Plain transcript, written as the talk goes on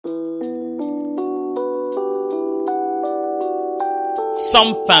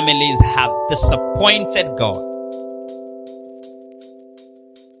some families have disappointed God.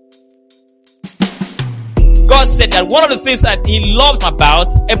 God said that one of the things that he loves about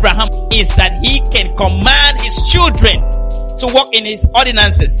Abraham is that he can command his children to walk in his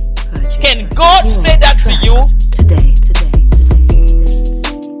ordinances. Can God say that to you?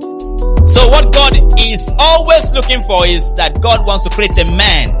 So what God is always looking for is that God wants to create a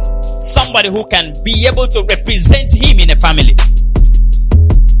man, somebody who can be able to represent him in a family.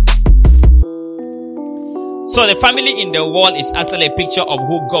 So the family in the world is actually a picture of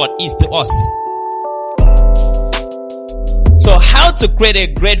who God is to us. So how to create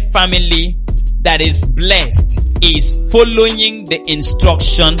a great family that is blessed is following the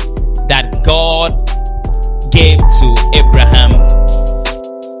instruction that God gave to Abraham.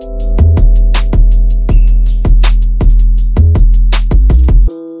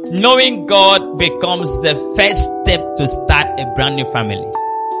 Knowing God becomes the first step to start a brand new family.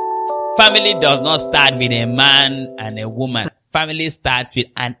 Family does not start with a man and a woman. Family starts with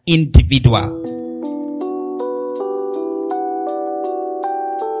an individual.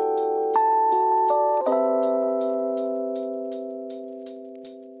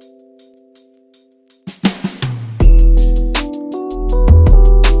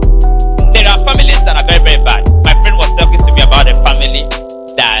 There are families that are very, very bad. My friend was talking to me about a family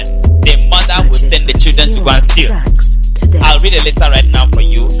that the mother will send the children to go and steal. I'll read a letter right now for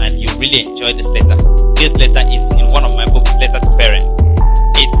you and you really enjoy this letter. This letter is in one of my books, Letter to Parents.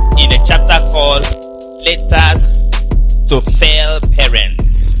 It's in a chapter called Letters to Fail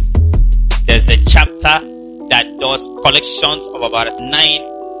Parents. There's a chapter that does collections of about 9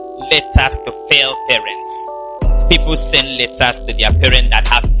 letters to fail parents. People send letters to their parents that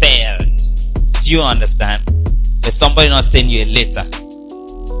have failed. Do you understand? There's somebody not sending you a letter.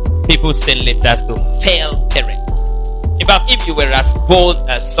 People send letters to fail parents. In fact, if you were as bold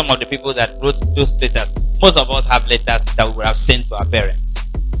as some of the people that wrote those letters, most of us have letters that we would have sent to our parents.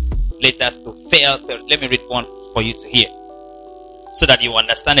 Letters to fail parents. Let me read one for you to hear, so that you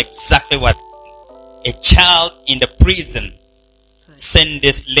understand exactly what a child in the prison sent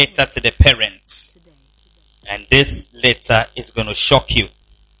this letter to the parents. And this letter is going to shock you.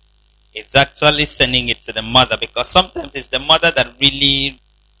 It's actually sending it to the mother, because sometimes it's the mother that really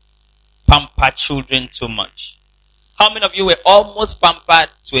pamper children too much. How many of you were almost pampered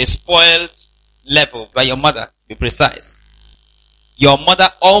to a spoiled level by your mother? Be precise. Your mother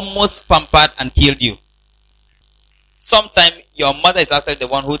almost pampered and killed you. Sometimes your mother is actually the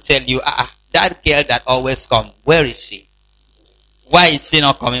one who tell you, that girl that always comes, where is she? Why is she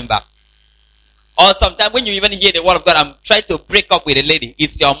not coming back? Or sometimes when you even hear the word of God, I'm trying to break up with a lady,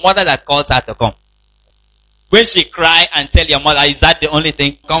 it's your mother that calls her to come. When she cry and tell your mother, is that the only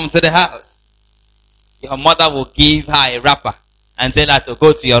thing? Come to the house. Your mother will give her a wrapper and tell her to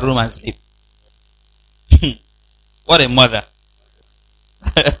go to your room and sleep. What a mother.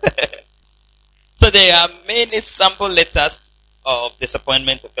 So there are many sample letters of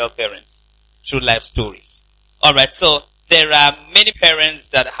disappointment to fail parents through life stories. Alright, so there are many parents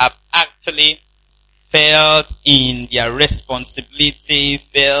that have actually failed in their responsibility,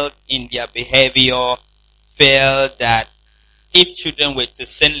 failed in their behavior, failed that if children were to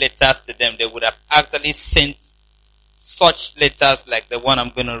send letters to them, they would have actually sent such letters like the one I'm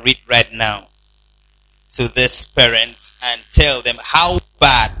going to read right now to these parents and tell them how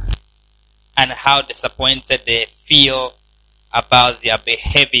bad and how disappointed they feel about their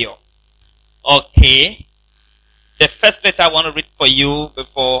behavior. Okay. The first letter I want to read for you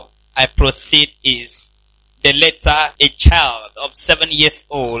before I proceed is the letter a child of 7 years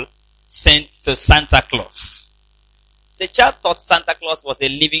old sent to Santa Claus. The child thought Santa Claus was a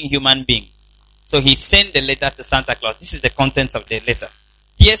living human being. So he sent the letter to Santa Claus. This is the content of the letter.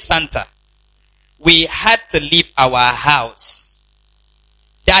 Dear Santa, we had to leave our house.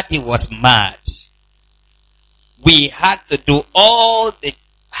 Daddy was mad. We had to do all the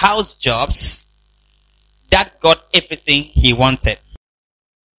house jobs. Dad got everything he wanted.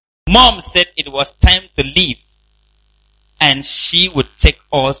 Mom said it was time to leave, and she would take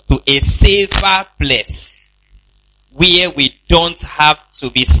us to a safer place where we don't have to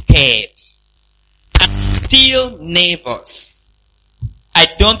be scared. I'm still nervous. I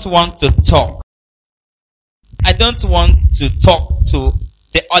don't want to talk. I don't want to talk to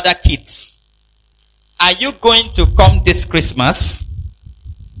the other kids. Are you going to come this Christmas?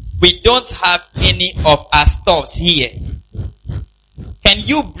 We don't have any of our stuffs here. Can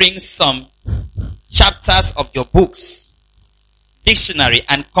you bring some chapters of your books, dictionary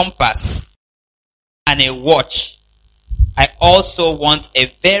and compass, and a watch? I also want a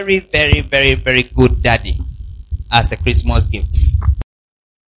very, very, very, very good daddy as a Christmas gift.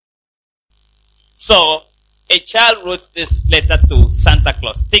 So, a child wrote this letter to Santa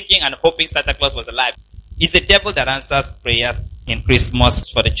Claus, thinking and hoping Santa Claus was alive. It's the devil that answers prayers in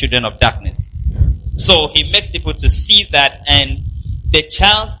Christmas for the children of darkness. So, he makes people to see that, and the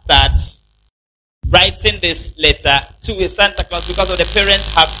child starts writing this letter to Santa Claus because of the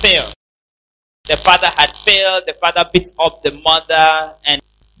parents have failed. The father had failed, the father beat up the mother, and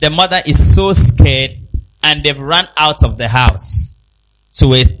the mother is so scared, and they've run out of the house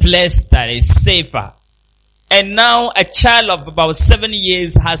to a place that is safer. And now a child of about 7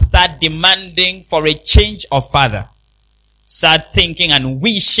 years has started demanding for a change of father. Start thinking and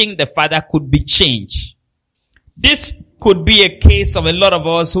wishing the father could be changed. This could be a case of a lot of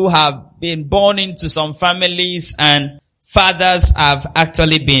us who have been born into some families and fathers have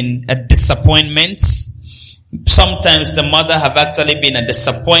actually been a disappointment. Sometimes the mother have actually been a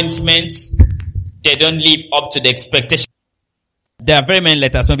disappointment. They don't live up to the expectation. There are very many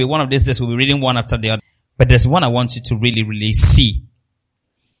letters. Maybe one of these days we'll be reading one after the other. But there's one I want you to really, really see.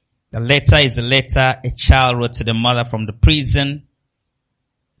 The letter is a letter a child wrote to the mother from the prison,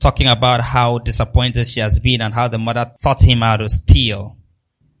 talking about how disappointed she has been and how the mother taught him how to steal.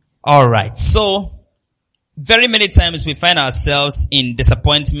 Alright, so very many times we find ourselves in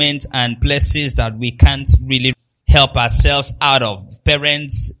disappointment and places that we can't really help ourselves out of.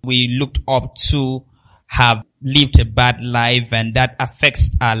 Parents we looked up to have lived a bad life, and that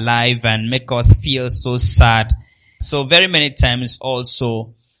affects our life and make us feel so sad. So very many times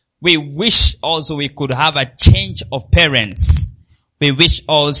also, we wish also we could have a change of parents. We wish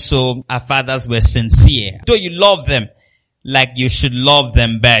also our fathers were sincere. Though you love them like you should love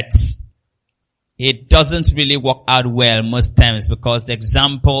them, but it doesn't really work out well most times because the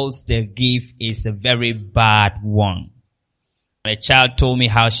examples they give is a very bad one. A child told me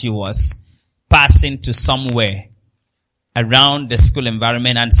how she was passing to somewhere around the school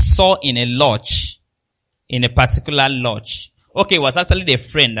environment and saw in a particular lodge. Okay, it was actually the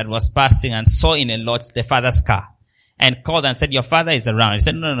friend that was passing and saw in a lodge the father's car and called and said, your father is around. He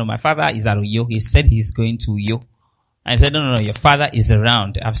said, no, my father is at Uyo. He said he's going to Uyo. And I said, no, your father is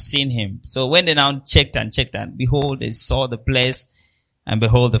around. I've seen him. So when they now checked and behold, they saw the place, and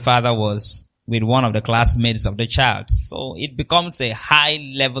behold, the father was with one of the classmates of the child. So it becomes a high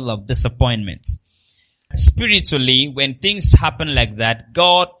level of disappointment. Spiritually, when things happen like that,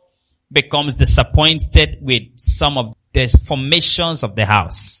 God becomes disappointed with some of the formations of the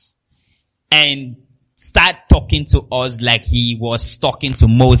house and start talking to us like he was talking to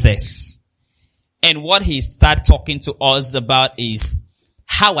Moses. And what he started talking to us about is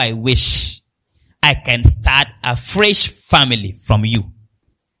how I wish I can start a fresh family from you.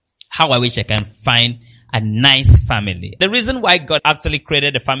 How I wish I can find a nice family. The reason why God actually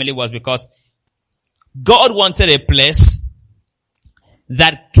created a family was because God wanted a place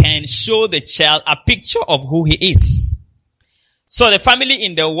that can show the child a picture of who he is. So the family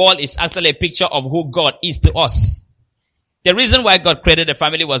in the world is actually a picture of who God is to us. The reason why God created a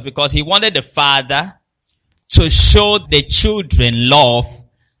family was because he wanted the father to show the children love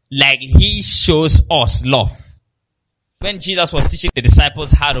like he shows us love. When Jesus was teaching the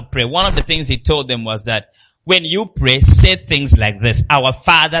disciples how to pray, one of the things he told them was that when you pray, say things like this, our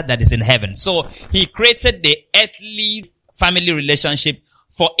Father that is in heaven. So he created the earthly family relationship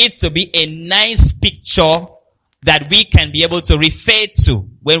for it to be a nice picture that we can be able to refer to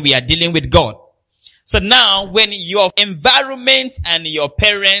when we are dealing with God. So now, when your environment and your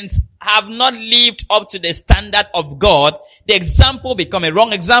parents have not lived up to the standard of God, the example become a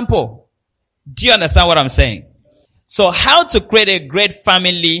wrong example. Do you understand what I'm saying? So how to create a great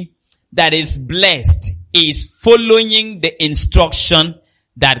family that is blessed is following the instruction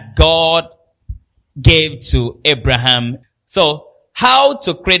that God gave to Abraham. So how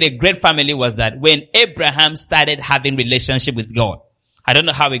to create a great family was that when Abraham started having relationship with God, I don't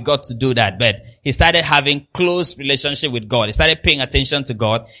know how he got to do that, but he started having close relationship with God. He started paying attention to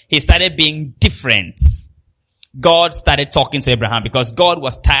God. He started being different. God started talking to Abraham because God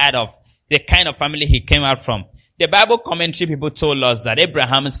was tired of the kind of family he came out from. The Bible commentary people told us that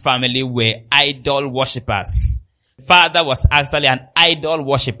Abraham's family were idol worshippers. Father was actually an idol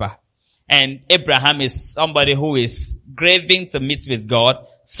worshipper. And Abraham is somebody who is craving to meet with God,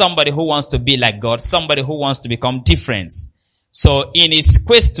 somebody who wants to be like God, somebody who wants to become different. So in his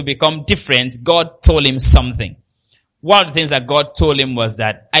quest to become different, God told him something. One of the things that God told him was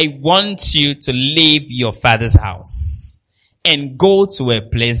that I want you to leave your father's house and go to a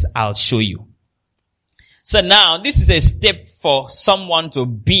place I'll show you. So now this is a step for someone to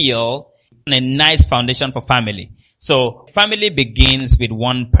build a nice foundation for family. So family begins with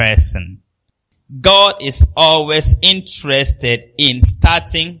one person. God is always interested in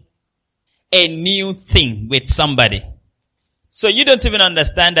starting a new thing with somebody. So you don't even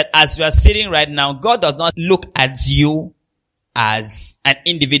understand that as you are sitting right now, God does not look at you as an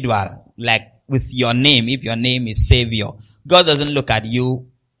individual, like with your name, if your name is Savior. God doesn't look at you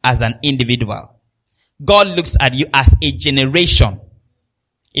as an individual. God looks at you as a generation.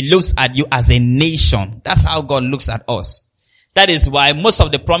 He looks at you as a nation. That's how God looks at us. That is why most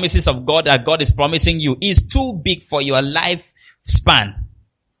of the promises of God that God is promising you is too big for your lifespan.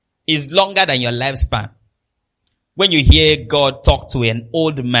 Is longer than your lifespan. When you hear God talk to an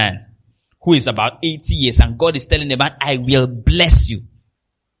old man who is about 80 years and God is telling the man, I will bless you.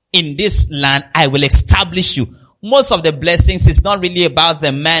 In this land, I will establish you. Most of the blessings is not really about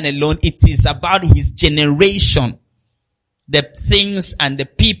the man alone. It is about his generation. The things and the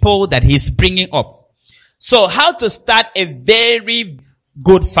people that he's bringing up. So how to start a very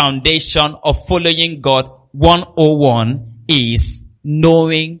good foundation of following God 101 is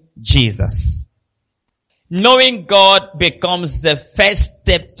knowing Jesus. Knowing God becomes the first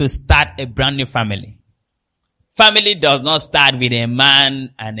step to start a brand new family. Family does not start with a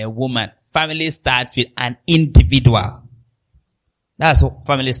man and a woman. Family starts with an individual. That's what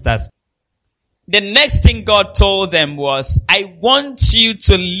family starts. The next thing God told them was, I want you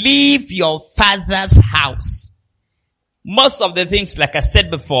to leave your father's house. Most of the things, like I said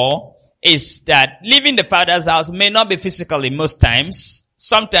before, is that leaving the father's house may not be physically most times.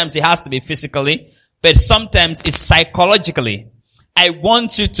 Sometimes it has to be physically, but sometimes it's psychologically. I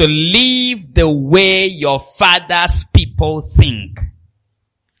want you to leave the way your father's people think.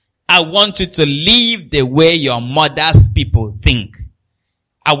 I want you to leave the way your mother's people think.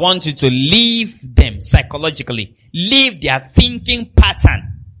 I want you to leave them psychologically. Leave their thinking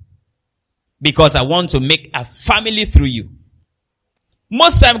pattern. Because I want to make a family through you.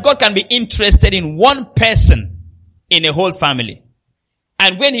 Most times God can be interested in one person in a whole family.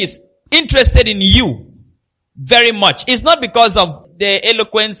 And when he's interested in you very much, it's not because of the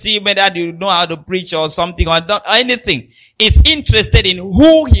eloquency, whether you know how to preach or something or anything. It's interested in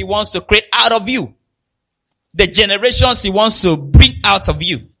who he wants to create out of you. The generations he wants to bring out of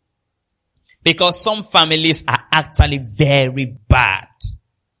you. Because some families are actually very bad.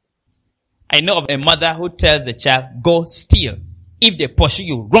 I know of a mother who tells the child, go steal. If they pursue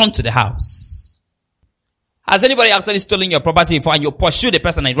you, run to the house. Has anybody actually stolen your property before and you pursue the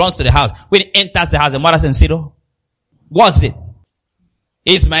person and he runs to the house? When he enters the house, the mother says, Sido, what's it?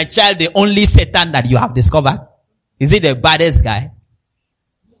 Is my child the only Satan that you have discovered? Is he the baddest guy?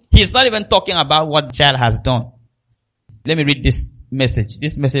 He's not even talking about what the child has done. Let me read this message.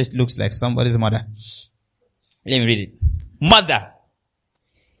 This message looks like somebody's mother. Let me read it. Mother,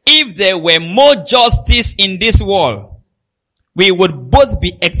 if there were more justice in this world, we would both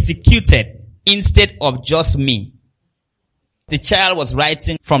be executed instead of just me. The child was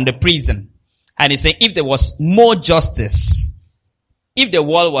writing from the prison. And he said, if there was more justice, if the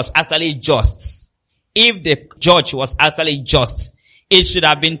world was actually just, if the judge was actually just, it should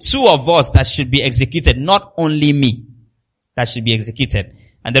have been two of us that should be executed, not only me that should be executed.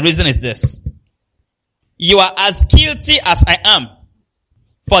 And the reason is this. You are as guilty as I am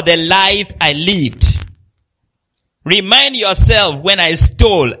for the life I lived. Remind yourself when I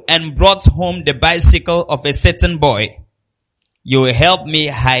stole and brought home the bicycle of a certain boy. You helped me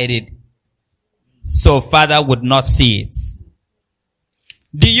hide it so father would not see it.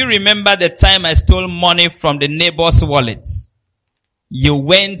 Do you remember the time I stole money from the neighbor's wallets? You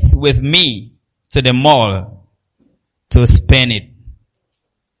went with me to the mall to spend it.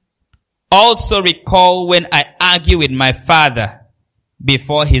 Also recall when I argued with my father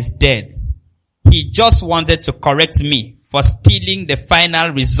before his death. He just wanted to correct me for stealing the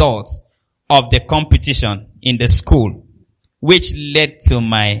final results of the competition in the school, which led to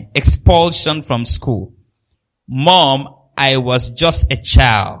my expulsion from school. Mom, I was just a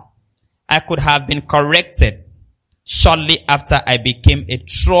child. I could have been corrected shortly after I became a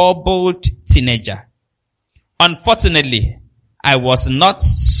troubled teenager. Unfortunately, I was not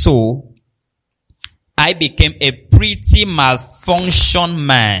so. I became a pretty malfunction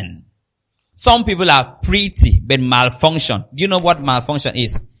man. Some people are pretty but malfunction. Do you know what malfunction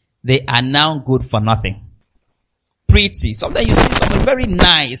is? They are now good for nothing. Pretty. Sometimes you see someone very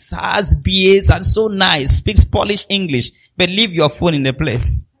nice, has BAs and so nice, speaks Polish English, but leave your phone in the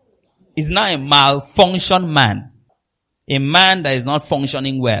place. Is now a malfunction man. A man that is not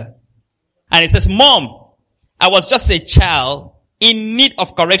functioning well. And he says, Mom, I was just a child in need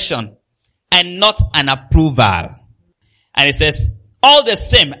of correction and not an approval. And he says, all the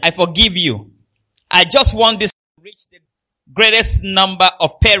same, I forgive you. I just want this to reach the greatest number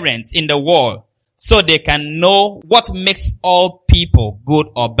of parents in the world so they can know what makes all people good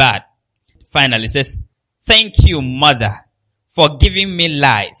or bad. Finally, it says, thank you, mother, for giving me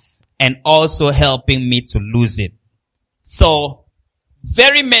life and also helping me to lose it. So,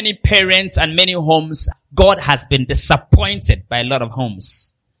 very many parents and many homes, God has been disappointed by a lot of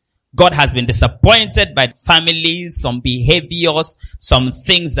homes. God has been disappointed by families, some behaviors, some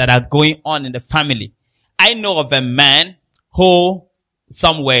things that are going on in the family. I know of a man who,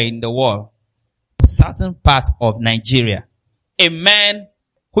 somewhere in the world, certain part of Nigeria, a man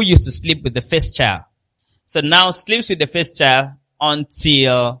who used to sleep with the first child. So now sleeps with the first child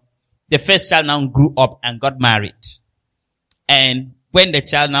until the first child now grew up and got married. And when the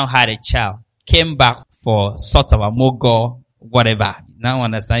child now had a child, came back for sort of a mogo, whatever. Now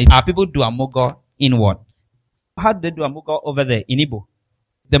understand. Our people do a mogo in what? How do they do a mogo over there in Igbo?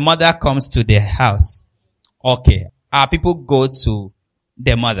 The mother comes to their house. Okay. Our people go to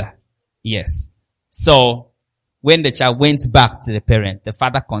the mother. Yes. So, when the child went back to the parent, the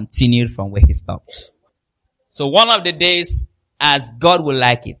father continued from where he stopped. So one of the days, as God will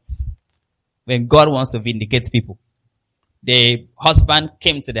like it, when God wants to vindicate people, the husband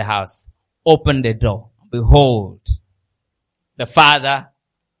came to the house, opened the door. Behold, the father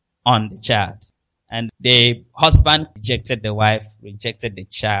on the child. And the husband rejected the wife, rejected the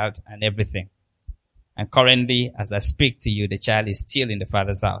child and everything. And currently, as I speak to you, the child is still in the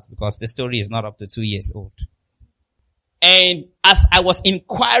father's house because the story is not up to 2 years old. And as I was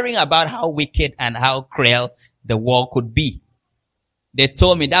inquiring about how wicked and how cruel the world could be, they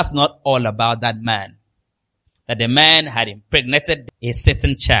told me that's not all about that man. That the man had impregnated a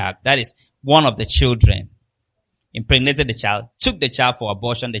certain child. That is one of the children. Impregnated the child, took the child for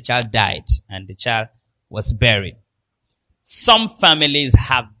abortion, the child died, and the child was buried. Some families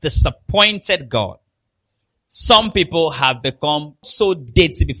have disappointed God. Some people have become so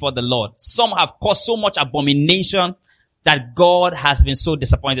dirty before the Lord. Some have caused so much abomination that God has been so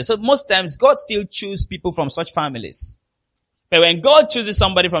disappointed. So most times, God still chooses people from such families. But when God chooses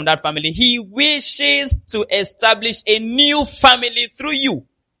somebody from that family, He wishes to establish a new family through you.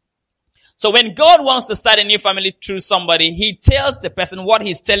 So when God wants to start a new family through somebody, He tells the person what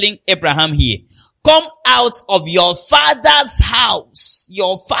He's telling Abraham here. Come out of your father's house,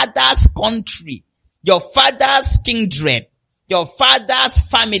 your father's country, your father's kindred, your father's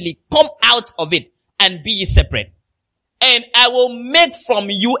family. Come out of it and be ye separate. And I will make from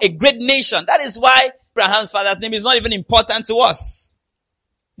you a great nation. That is why Abraham's father's name is not even important to us.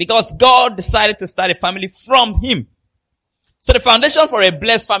 Because God decided to start a family from him. So the foundation for a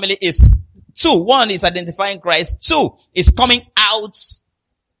blessed family is two. One is identifying Christ. Two is coming out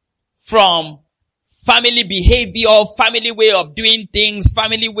from family behavior, family way of doing things,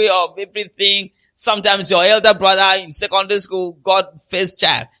 family way of everything. Sometimes your elder brother in secondary school got first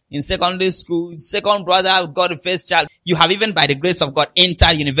child. In secondary school, second brother got the first child. You have even by the grace of God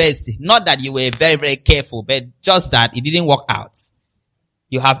entered university. Not that you were very, very careful, but just that it didn't work out.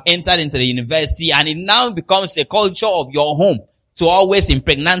 You have entered into the university and it now becomes a culture of your home to always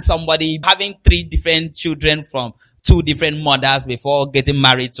impregnate somebody, having 3 different children from 2 different mothers before getting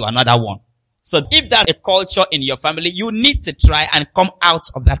married to another one. So if that's a culture in your family, you need to try and come out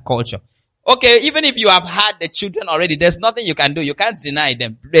of that culture. Okay, even if you have had the children already, there's nothing you can do. You can't deny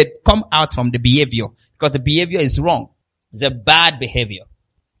them. They come out from the behavior because the behavior is wrong. It's a bad behavior.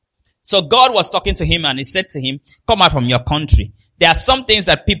 So God was talking to him and He said to him, come out from your country. There are some things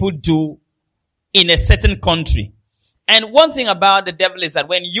that people do in a certain country. And one thing about the devil is that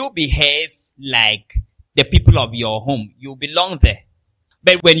when you behave like the people of your home, you belong there.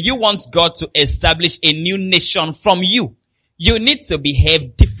 But when you want God to establish a new nation from you, you need to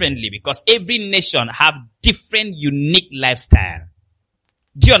behave differently because every nation have different unique lifestyle.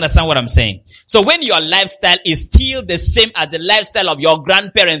 Do you understand what I'm saying? So when your lifestyle is still the same as the lifestyle of your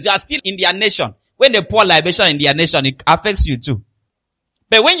grandparents, you are still in their nation. When they pour libation in their nation, it affects you too.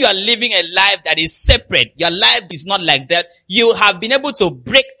 But when you are living a life that is separate, your life is not like that, you have been able to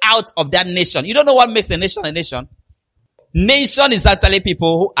break out of that nation. You don't know what makes a nation a nation? Nation is actually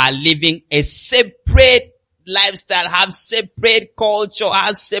people who are living a separate lifestyle, have separate culture,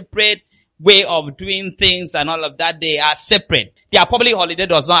 have separate way of doing things and all of that. They are separate. Their public holiday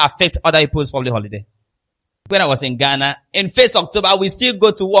does not affect other people's public holiday. When I was in Ghana, in 1st October, we still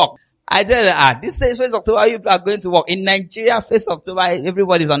go to work. I tell them, this is 1st October, you are going to work. In Nigeria, 1st October,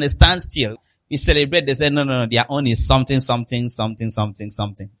 everybody is on a standstill. We celebrate, they say, no, their own is something,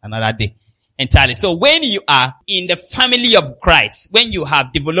 another day. Entirely. So when you are in the family of Christ, when you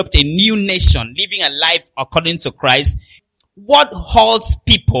have developed a new nation, living a life according to Christ, what holds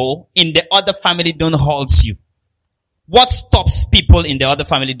people in the other family don't hold you. What stops people in the other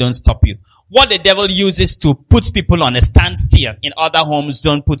family don't stop you. What the devil uses to put people on a standstill in other homes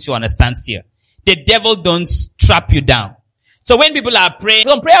don't put you on a standstill. The devil don't trap you down. So when people are praying,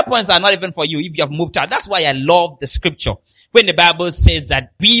 some prayer points are not even for you if you have moved out. That's why I love the scripture. When the Bible says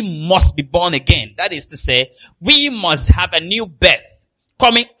that we must be born again. That is to say, we must have a new birth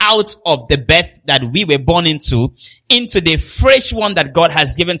coming out of the birth that we were born into the fresh one that God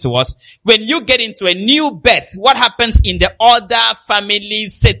has given to us. When you get into a new birth, what happens in the other family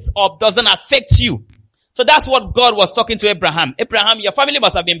sets up doesn't affect you. So that's what God was talking to Abraham. Abraham, your family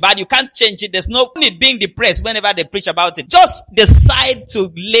must have been bad. You can't change it. There's no need being depressed whenever they preach about it. Just decide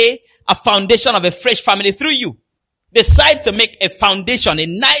to lay a foundation of a fresh family through you. Decide to make a foundation, a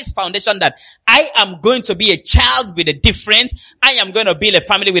nice foundation that I am going to be a child with a difference. I am going to build a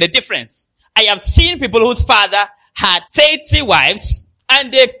family with a difference. I have seen people whose father had 30 wives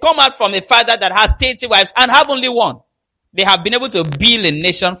and they come out from a father that has 30 wives and have only one. They have been able to build a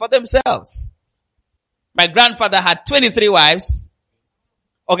nation for themselves. My grandfather had 23 wives.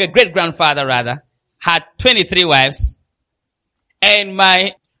 Okay, great-grandfather rather, had 23 wives. And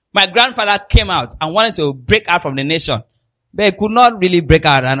my grandfather came out and wanted to break out from the nation. But he could not really break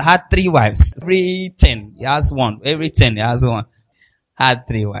out and had 3 wives. Every 10, he has one. Every 10, he has one. Had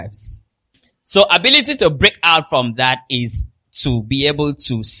 3 wives. So ability to break out from that is to be able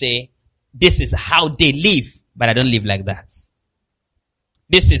to say, this is how they live, but I don't live like that.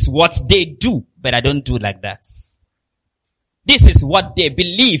 This is what they do, but I don't do like that. This is what they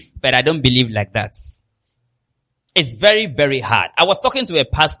believe, but I don't believe like that. It's very, very hard. I was talking to a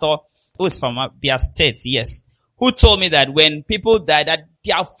pastor who is from Abia State, yes, who told me that when people die, that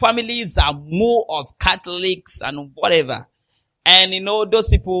their families are more of Catholics and whatever. And those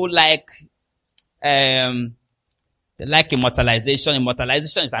people like, they like immortalization.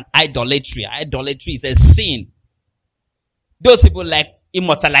 Immortalization is an idolatry. Idolatry is a sin. Those people like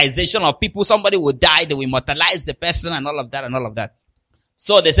immortalization of people. Somebody will die, they will immortalize the person and all of that and all of that.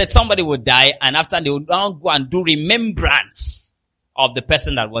 So they said somebody would die and after they would now go and do remembrance of the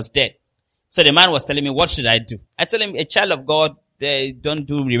person that was dead. So the man was telling me, what should I do? I tell him, a child of God, they don't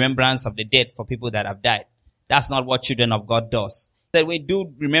do remembrance of the dead for people that have died. That's not what children of God does. That we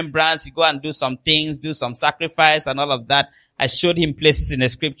do remembrance, you go and do some things, do some sacrifice and all of that. I showed him places in the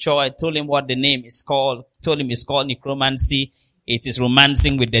scripture. I told him what the name is called. Told him it's called necromancy. It is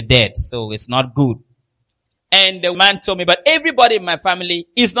romancing with the dead. So it's not good. And the man told me, but everybody in my family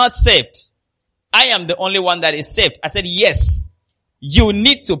is not saved. I am the only one that is saved. I said, yes, you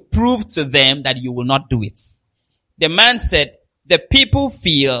need to prove to them that you will not do it. The man said, the people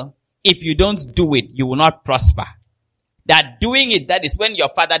feel if you don't do it, you will not prosper. That doing it, that is when your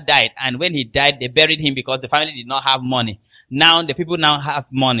father died. And when he died, they buried him because the family did not have money. Now the people now have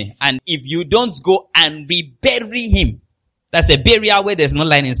money. And if you don't go and rebury him, that's a burial where there's no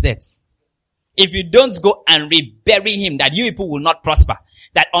line instead. If you don't go and rebury him, that you people will not prosper.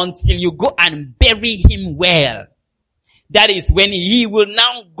 That until you go and bury him well, that is when he will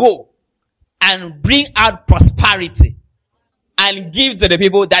now go and bring out prosperity and give to the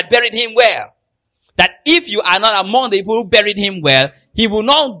people that buried him well. That if you are not among the people who buried him well, he will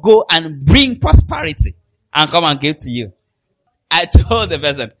not go and bring prosperity and come and give to you. I told the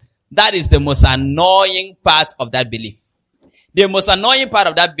person, that is the most annoying part of that belief. The most annoying part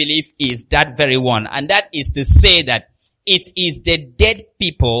of that belief is that very one. And that is to say that it is the dead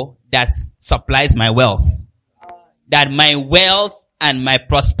people that supplies my wealth. That my wealth and my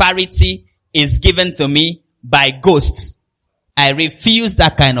prosperity is given to me by ghosts. I refuse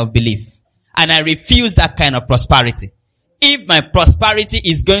that kind of belief. And I refuse that kind of prosperity. If my prosperity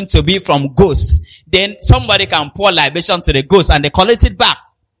is going to be from ghosts, then somebody can pour libation to the ghost and they collect it back.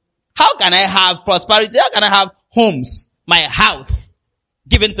 How can I have prosperity? How can I have homes? My house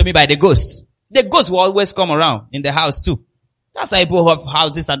given to me by the ghosts. The ghosts will always come around in the house too. That's why people have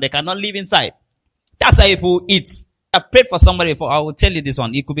houses and they cannot live inside. That's why people eat. I've prayed for somebody before. I will tell you this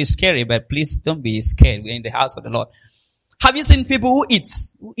one. It could be scary, but please don't be scared. We're in the house of the Lord. Have you seen people who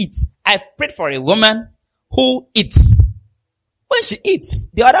eat? I've prayed for a woman who eats. When she eats,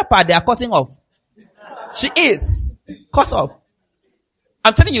 the other part they are cutting off. She eats. Cut off.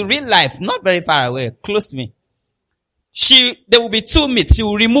 I'm telling you, real life, not very far away, close to me. There will be 2 meats. She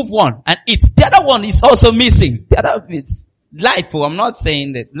will remove one and eat. The other one is also missing. The other meats. Life. I'm not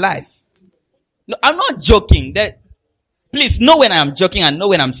saying that. Life. No, I'm not joking. Please know when I'm joking and know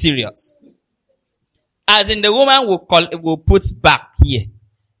when I'm serious. As in the woman will put back here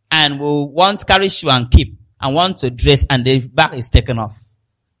and will want carry shoe and keep and want to dress and the back is taken off.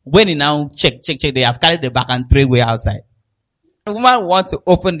 When he now check, they have carried the back and throw away outside. The woman wants to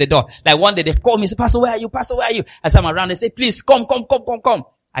open the door. Like one day they call me, say, Pastor, where are you? Pastor, where are you? As I'm around, they say, please come.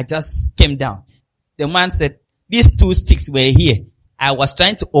 I just came down. The man said, these 2 sticks were here. I was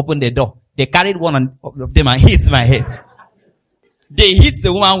trying to open the door. They carried one of them and hit my head. They hit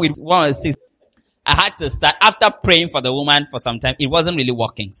the woman with one of the sticks. I had to start, after praying for the woman for some time, it wasn't really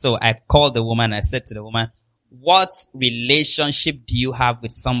working. So I called the woman. I said to the woman, what relationship do you have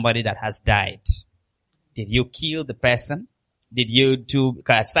with somebody that has died? Did you kill the person? Did you do,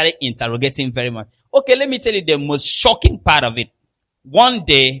 because I started interrogating very much. Okay, let me tell you the most shocking part of it. One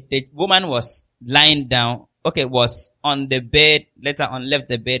day, the woman was lying down, was on the bed, later on left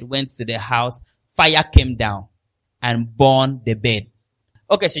the bed, went to the house, fire came down and burned the bed.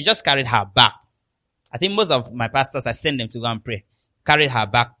 Okay, she just carried her back. I think most of my pastors, I send them to go and pray. Carried her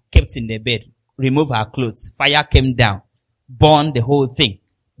back, kept in the bed, removed her clothes, fire came down, burned the whole thing,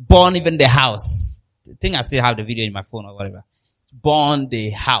 burned even the house. I think I still have the video in my phone or whatever. Burn the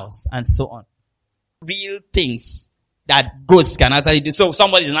house and so on. Real things that ghosts can actually do. So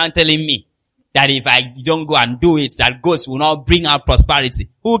somebody is now telling me that if I don't go and do it, that ghosts will not bring out prosperity.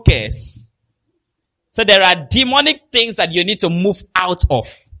 Who cares? So there are demonic things that you need to move out of.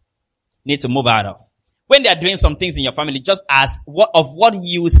 When they are doing some things in your family, just ask, what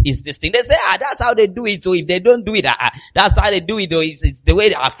use is this thing? They say, that's how they do it. So if they don't do it, that's how they do it. Or it's the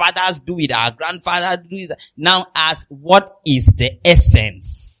way our fathers do it, our grandfathers do it. Now ask, what is the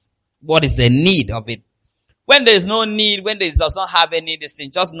essence? What is the need of it? When there is no need, when there does not have any this thing,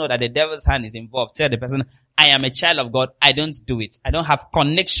 just know that the devil's hand is involved. Tell the person, I am a child of God. I don't do it. I don't have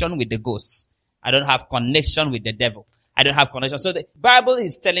connection with the ghosts. I don't have connection with the devil. I don't have connection. So the Bible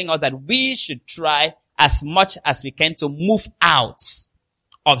is telling us that we should try as much as we can to move out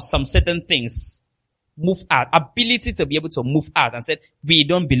of some certain things. Move out. Ability to be able to move out and say, we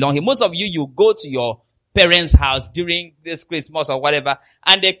don't belong here. Most of you go to your parents' house during this Christmas or whatever,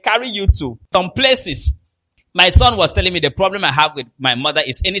 and they carry you to some places. My son was telling me the problem I have with my mother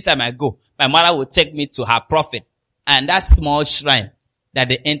is anytime I go, my mother will take me to her prophet. And that small shrine that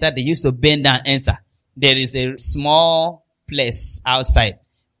they enter, they used to bend down, enter. There is a small place outside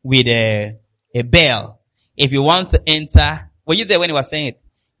with a bell. If you want to enter, were you there when he was saying it?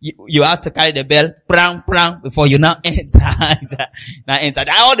 You have to carry the bell, prang, prang, before you now enter. Now enter.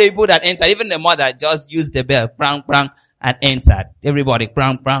 All the people that entered, even the mother, just used the bell, prang, prang, and entered. Everybody,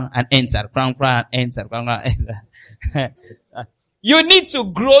 prang, prang, and entered. Prang, prang, and entered. Prang, prang, and entered. You need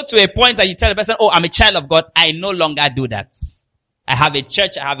to grow to a point that you tell the person, oh, I'm a child of God. I no longer do that. I have a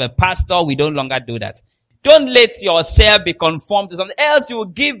church. I have a pastor. We no longer do that. Don't let yourself be conformed to something else. You will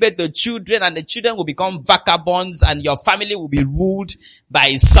give birth to children and the children will become vagabonds and your family will be ruled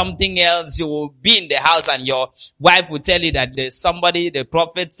by something else. You will be in the house and your wife will tell you that there's somebody, the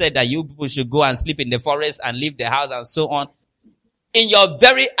prophet said that you people should go and sleep in the forest and leave the house and so on. In your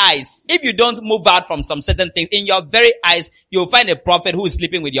very eyes, if you don't move out from some certain things, in your very eyes, you'll find a prophet who is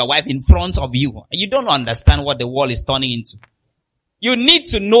sleeping with your wife in front of you. You don't understand what the world is turning into. You need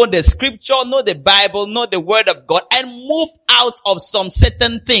to know the scripture, know the Bible, know the word of God, and move out of some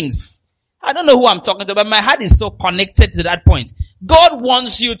certain things. I don't know who I'm talking to, but my heart is so connected to that point. God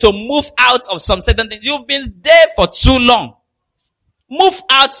wants you to move out of some certain things. You've been there for too long. Move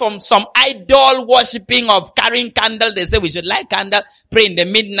out from some idol worshipping of carrying candle. They say we should light candle, pray in the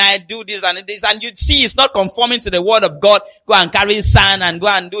midnight, do this and this, and you see it's not conforming to the word of God. Go and carry sand and go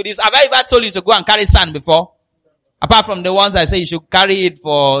and do this. Have I ever told you to go and carry sand before? Apart from the ones I say you should carry it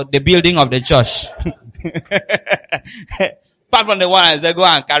for the building of the church. Apart from the one I say go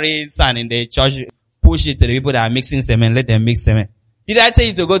and carry sand in the church, push it to the people that are mixing cement, let them mix cement. Did I tell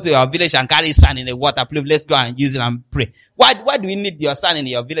you to go to your village and carry sand in the water? Please, let's go and use it and pray. Why do we need your sand in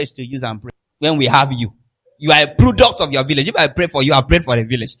your village to use and pray? When we have you. You are a product of your village. If I pray for you, I prayed for the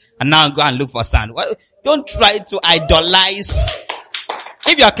village. And now go and look for sand. Don't try to idolize.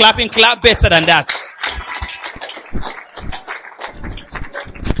 If you are clapping, clap better than that.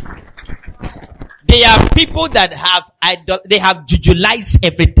 There are people that they have jujulized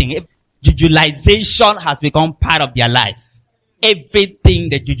everything. Jujulization has become part of their life. Everything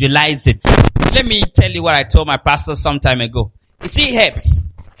they jujulize it. Let me tell you what I told my pastor some time ago. You see herbs.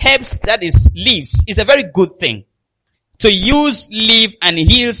 Herbs, that is leaves, is a very good thing. To use leaf and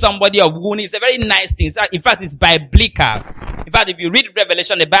heal somebody of wound is a very nice thing. In fact, it's biblical. In fact, if you read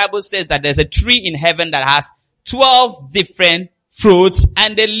Revelation, the Bible says that there's a tree in heaven that has 12 different fruits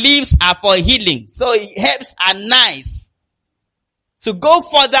and the leaves are for healing. So herbs are nice. To go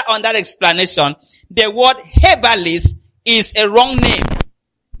further on that explanation, the word herbalist is a wrong name.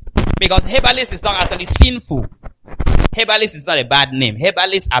 Because herbalist is not actually sinful. Herbalist is not a bad name.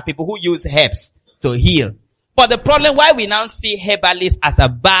 Herbalists are people who use herbs to heal. But the problem why we now see herbalists as a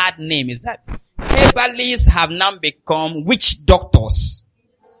bad name is that herbalists have now become witch doctors.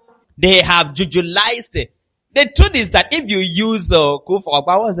 They have jujulized it. The truth is that if you use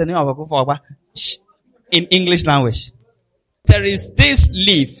Kufogba, what's the name of Kufogba in English language? There is this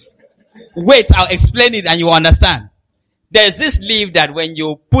leaf. Wait, I'll explain it and you will understand. There's this leaf that when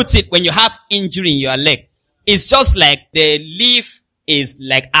you put it, when you have injury in your leg, it's just like the leaf is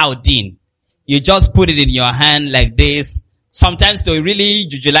like iodine. You just put it in your hand like this. Sometimes to really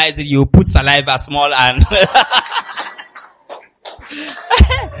jujulize it, you put saliva small and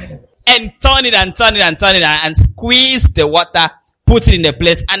and turn it and squeeze the water, put it in the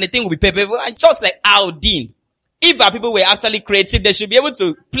place, and the thing will be paper. And just like iodine. If our people were actually creative, they should be able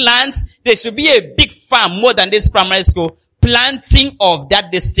to plant. There should be a big farm more than this primary school. Planting of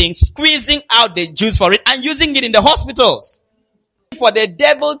this thing, squeezing out the juice for it and using it in the hospitals. For the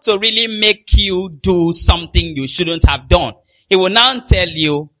devil to really make you do something you shouldn't have done, he will now tell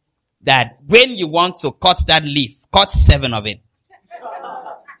you that when you want to cut that leaf, cut 7 of it.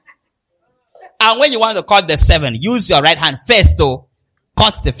 And when you want to cut the 7, use your right hand first though.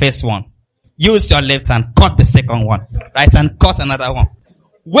 Cut the first one. Use your left hand, cut the second one. Right hand, cut another one.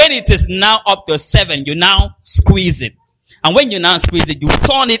 When it is now up to 7, you now squeeze it. And when you now squeeze it, you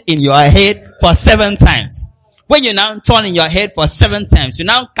turn it in your head for 7 times. When you now turn in your head for 7 times, you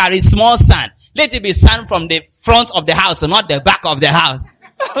now carry small sand. Let it be sand from the front of the house, so not the back of the house.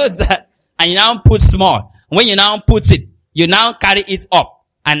 And you now put small. When you now put it, you now carry it up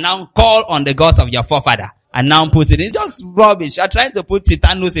and now call on the gods of your forefather and now put it in. It's just rubbish. You're trying to put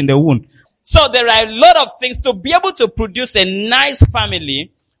tetanus in the wound. So there are a lot of things to be able to produce a nice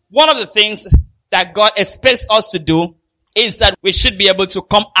family. One of the things that God expects us to do is that we should be able to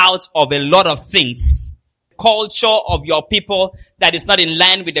come out of a lot of things. Culture of your people that is not in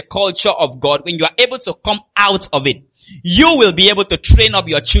line with the culture of God. When you are able to come out of it, you will be able to train up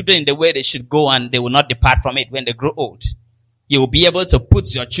your children in the way they should go and they will not depart from it when they grow old. You will be able to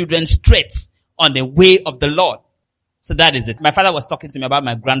put your children straight on the way of the Lord. So that is it. My father was talking to me about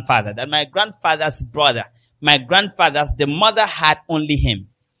my grandfather, that my grandfather's brother, the mother had only him.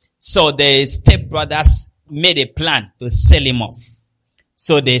 So the stepbrothers made a plan to sell him off.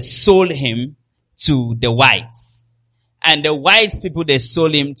 So they sold him to the whites. And the whites people they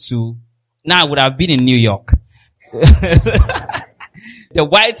sold him to, now would have been in New York. The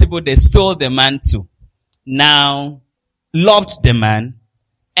white people they sold the man to, now loved the man,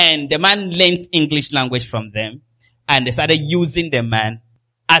 and the man learned English language from them, and they started using the man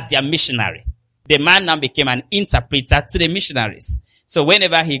as their missionary. The man now became an interpreter to the missionaries. So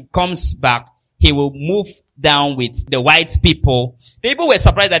whenever he comes back, he will move down with the white people. The people were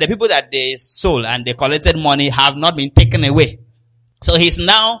surprised that the people that they sold and they collected money have not been taken away. So he's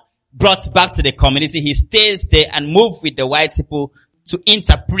now brought back to the community. He stays there and moves with the white people to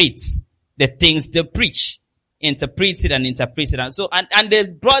interpret the things they preach. Interpret it. And so, and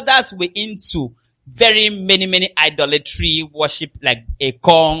the brothers were into very many idolatry worship, like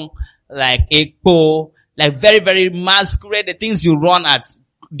Akon, like Ekpo, like very masquerade, the things you run at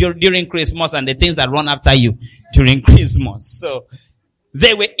during Christmas and the things that run after you during Christmas. So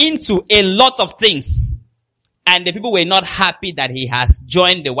they were into a lot of things. And the people were not happy that he has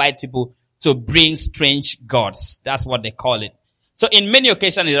joined the white people to bring strange gods. That's what they call it. So in many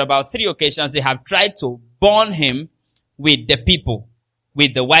occasions, in about 3 occasions, they have tried to burn him with the people,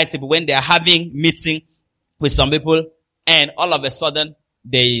 with the white people, when they are having meeting with some people, and all of a sudden,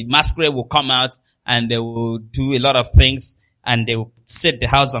 the masquerade will come out and they will do a lot of things and they will set the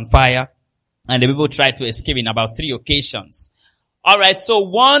house on fire, and the people try to escape in about 3 occasions. Alright, so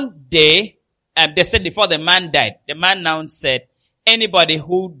one day, they said before the man died, the man now said, anybody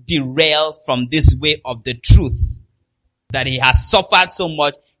who derail from this way of the truth, that he has suffered so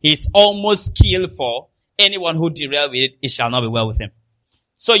much, he's almost killed for, anyone who derail with it, it shall not be well with him.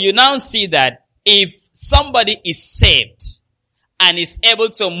 So you now see that if somebody is saved and is able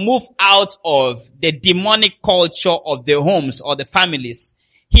to move out of the demonic culture of the homes or the families,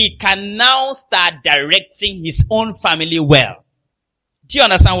 he can now start directing his own family well. Do you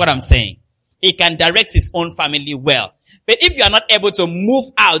understand what I'm saying? He can direct his own family well. But if you are not able to move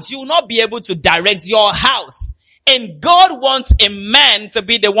out, you will not be able to direct your house. And God wants a man to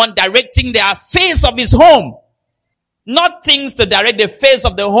be the one directing the affairs of his home. Not things to direct the affairs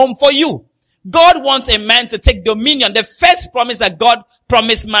of the home for you. God wants a man to take dominion. The first promise that God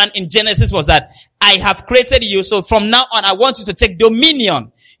promised man in Genesis was that I have created you, so from now on I want you to take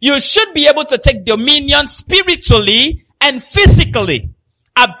dominion. You should be able to take dominion spiritually and physically.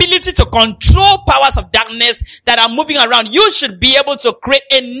 Ability to control powers of darkness that are moving around. You should be able to create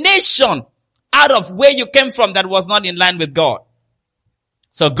a nation out of where you came from that was not in line with God.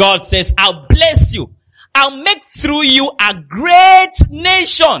 So God says, I'll bless you. I'll make through you a great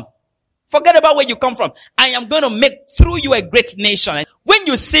nation. Forget about where you come from. I am going to make through you a great nation. When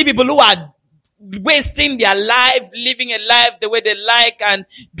you see people who are wasting their life, living a life the way they like and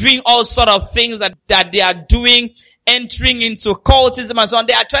doing all sort of things that they are doing, entering into cultism and so on,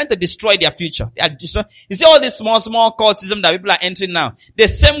 they are trying to destroy their future. You see all this small cultism that people are entering now. The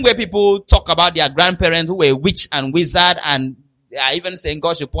same way people talk about their grandparents who were witch and wizard and they are even saying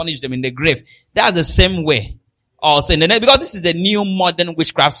God should punish them in the grave. That's the same way. Also, because this is the new modern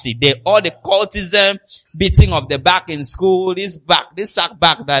witchcraft seed. All the cultism, beating of the back in school, this sack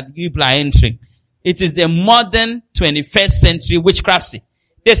back that people are entering. It is the modern 21st century witchcraft seed.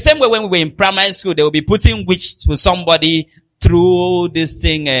 The same way when we were in primary school, they will be putting witch to somebody through this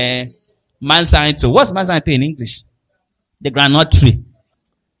thing, Mansanto. What's Mansanto in English? The granite tree.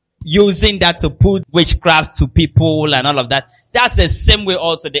 Using that to put witchcraft to people and all of that. That's the same way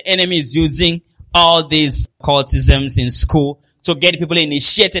also the enemy is using all these cultisms in school to get people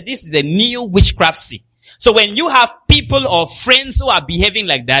initiated. This is the new witchcraft seed. So when you have people or friends who are behaving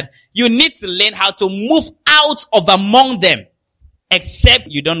like that, you need to learn how to move out of among them. Except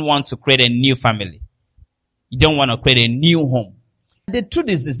you don't want to create a new family. You don't want to create a new home. The truth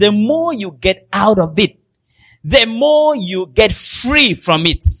is this, the more you get out of it, the more you get free from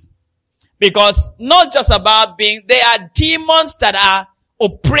it. Because not just about there are demons that are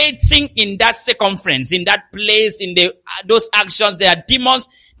operating in that circumference, in that place, in those actions. There are demons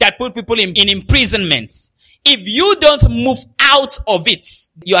that put people in imprisonments. If you don't move out of it,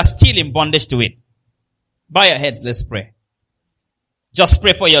 you are still in bondage to it. Bow your heads, let's pray. Just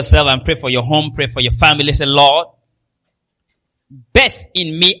pray for yourself and pray for your home, pray for your family. Say, Lord, birth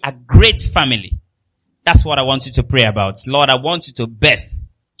in me a great family. That's what I want you to pray about. Lord, I want you to birth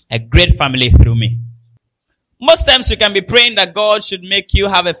a great family through me. Most times you can be praying that God should make you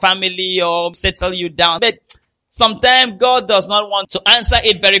have a family or settle you down. But sometimes God does not want to answer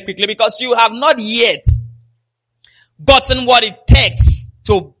it very quickly because you have not yet gotten what it takes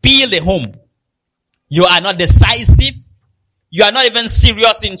to build a home. You are not decisive. You are not even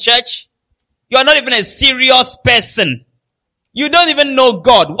serious in church. You are not even a serious person. You don't even know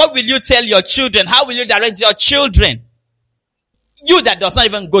God. What will you tell your children? How will you direct your children? You that does not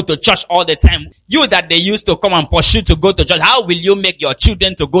even go to church all the time. You that they used to come and pursue to go to church. How will you make your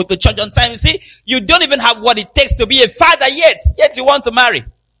children to go to church on time? See, you don't even have what it takes to be a father yet you want to marry.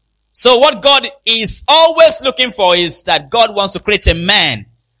 So what God is always looking for is that God wants to create a man.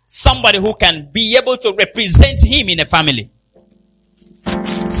 Somebody who can be able to represent him in a family.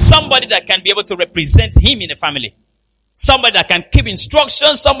 Somebody that can be able to represent him in a family. Somebody that can keep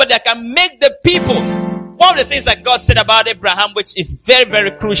instructions. Somebody that can make the people. One of the things that God said about Abraham, which is very,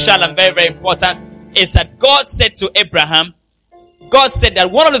 very crucial and very, very important, is that God said to Abraham, God said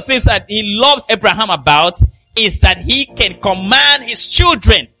that one of the things that he loves Abraham about is that he can command his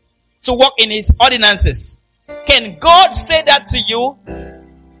children to walk in his ordinances. Can God say that to you?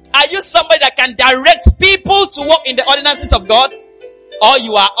 Are you somebody that can direct people to walk in the ordinances of God? Or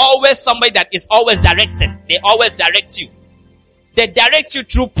you are always somebody that is always directed? They always direct you. They direct you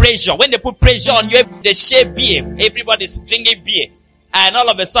through pressure. When they put pressure on you, they share beer. Everybody's drinking beer. And all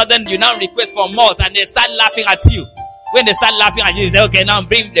of a sudden, you now request for malt and they start laughing at you. When they start laughing at you, you say, okay, now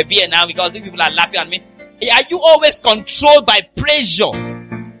bring the beer now because if people are laughing at me. Are you always controlled by pressure?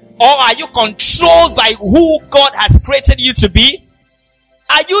 Or are you controlled by who God has created you to be?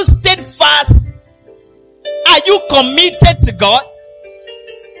 Are you steadfast? Are you committed to God?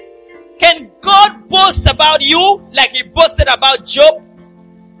 Can God boast about you like he boasted about Job?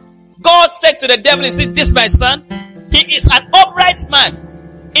 God said to the devil, he said, this my son, he is an upright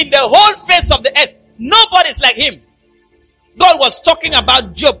man. In the whole face of the earth, nobody's like him. God was talking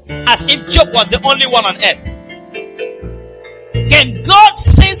about Job as if Job was the only one on earth. Can God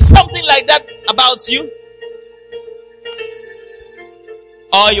say something like that about you?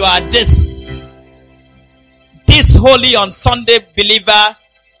 Or you are this holy on Sunday believer,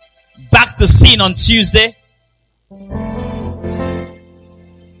 back to sin on Tuesday?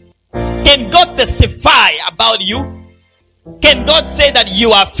 Can God testify about you? Can God say that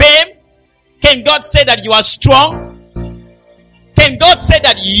you are firm? Can God say that you are strong? Can God say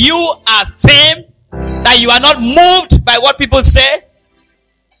that you are firm? That you are not moved by what people say?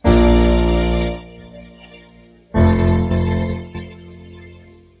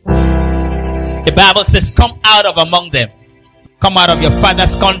 The Bible says, come out of among them. Come out of your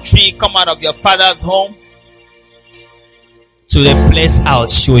father's country. Come out of your father's home. To the place I'll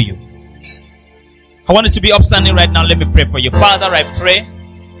show you. I want you to be upstanding right now. Let me pray for you. Father, I pray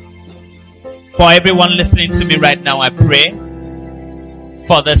For everyone listening to me right now, I pray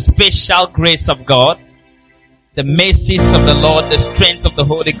for the special grace of God, the mercies of the Lord, the strength of the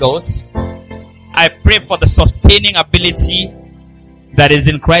Holy Ghost. I pray for the sustaining ability that is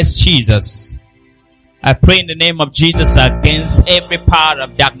in Christ Jesus. I pray in the name of Jesus against every power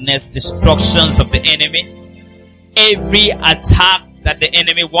of darkness, destructions of the enemy, every attack that the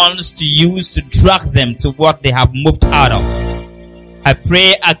enemy wants to use to drag them to what they have moved out of. I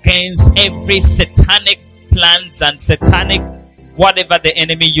pray against every satanic plans and satanic whatever the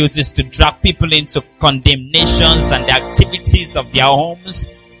enemy uses to drag people into condemnations and the activities of their homes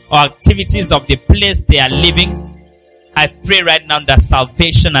or activities of the place they are living. I pray right now that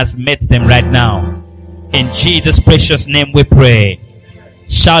salvation has met them right now. In Jesus' precious name we pray.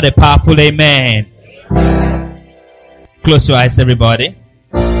 Shout a powerful amen. Close your eyes, everybody.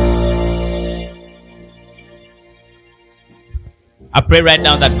 I pray right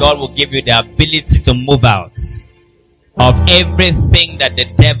now that God will give you the ability to move out of everything that the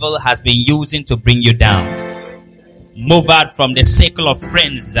devil has been using to bring you down. Move out from the circle of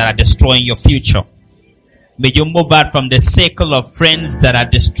friends that are destroying your future. May you move out from the circle of friends that are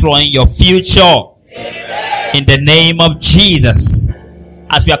destroying your future. In the name of Jesus.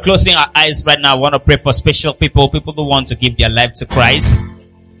 As we are closing our eyes right now, I want to pray for special people who want to give their life to Christ,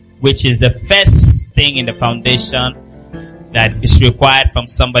 which is the first thing in the foundation that is required from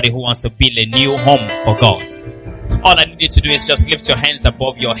somebody who wants to build a new home for God. All I need you to do is just lift your hands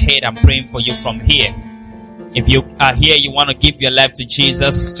above your head. I'm praying for you from here. If you are here, you want to give your life to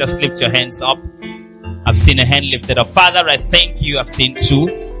Jesus, just lift your hands up. I've seen a hand lifted up. Father, I thank you. I've seen two.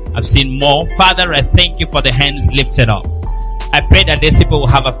 I've seen more. Father, I thank you for the hands lifted up. I pray that these people will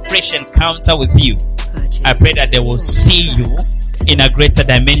have a fresh encounter with you. I pray that they will see you in a greater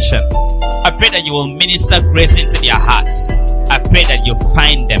dimension. I pray that you will minister grace into their hearts. I pray that you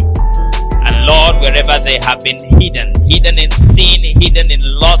find them. And Lord, wherever they have been hidden in sin, hidden in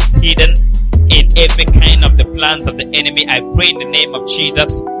lust, hidden in every kind of the plans of the enemy, I pray in the name of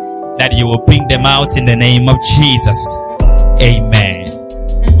Jesus that you will bring them out in the name of Jesus. Amen.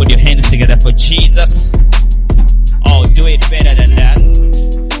 Put your hands together for Jesus. Oh, do it better than that.